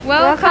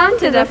Welcome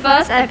to the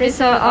first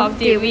episode of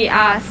Did We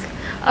Ask?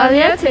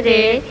 Earlier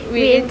today,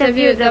 we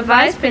interviewed the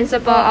Vice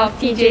Principal of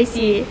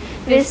TJC,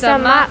 Mr.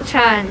 Mark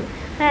Chan.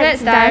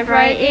 Let's dive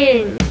right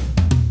in.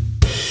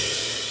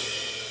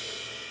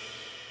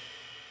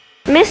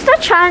 Mr.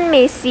 Chan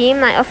may seem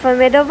like a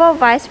formidable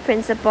vice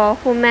principal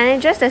who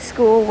manages the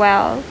school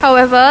well.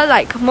 However,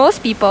 like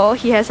most people,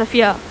 he has a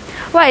fear.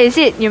 What is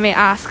it, you may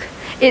ask?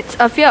 It's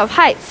a fear of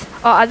heights,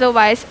 or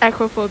otherwise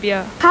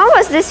acrophobia. How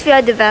was this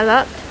fear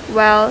developed?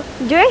 Well,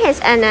 during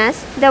his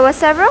NS, there were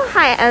several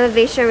high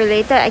elevation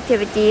related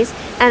activities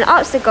and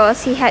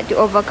obstacles he had to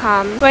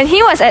overcome. When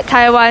he was at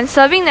Taiwan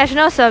serving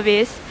national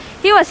service,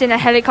 he was in a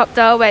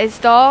helicopter where its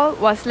door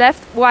was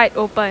left wide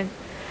open.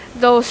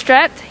 Though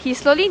strapped, he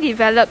slowly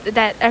developed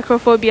that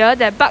acrophobia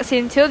that bugs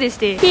him till this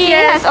day. He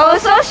has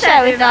also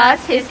shared with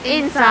us his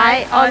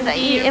insight on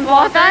the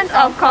importance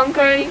of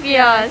conquering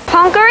fears.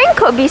 Conquering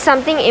could be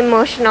something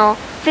emotional,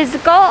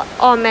 physical,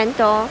 or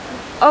mental.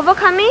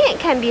 Overcoming it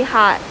can be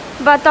hard,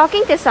 but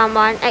talking to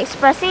someone,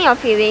 expressing your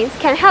feelings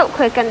can help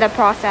quicken the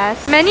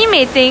process. Many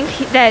may think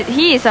that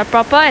he is a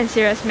proper and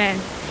serious man,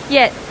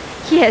 yet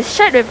he has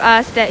shared with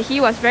us that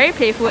he was very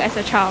playful as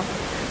a child.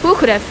 Who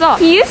could have thought?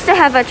 He used to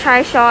have a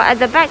trishaw at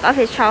the back of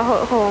his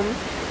childhood home,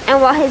 and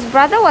while his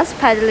brother was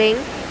pedaling,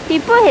 he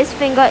put his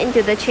finger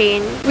into the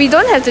chain. We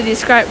don't have to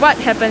describe what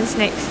happens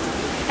next.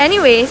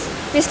 Anyways,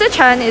 Mr.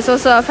 Chan is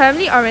also a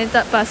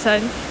family-oriented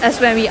person, as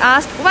when we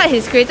asked what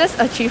his greatest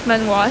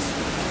achievement was,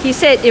 he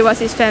said it was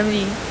his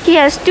family. He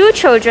has 2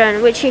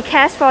 children, which he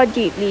cares for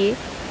deeply.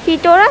 He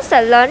told us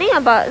that learning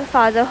about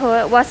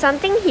fatherhood was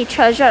something he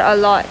treasured a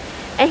lot,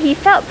 and he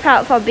felt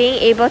proud for being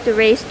able to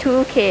raise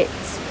 2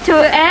 kids. To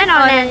end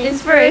on an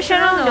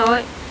inspirational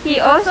note,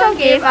 he also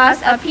gave us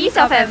a piece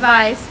of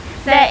advice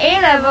that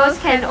A-levels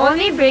can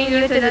only bring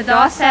you to the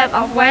doorstep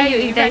of where you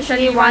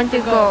eventually want to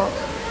go.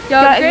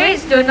 Your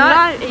grades do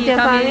not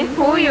determine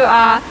who you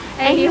are,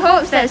 and he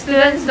hopes that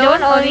students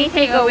don't only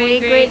take away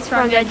grades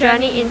from their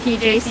journey in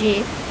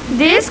TJC.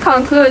 This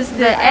concludes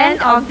the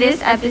end of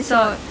this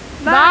episode.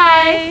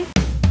 Bye!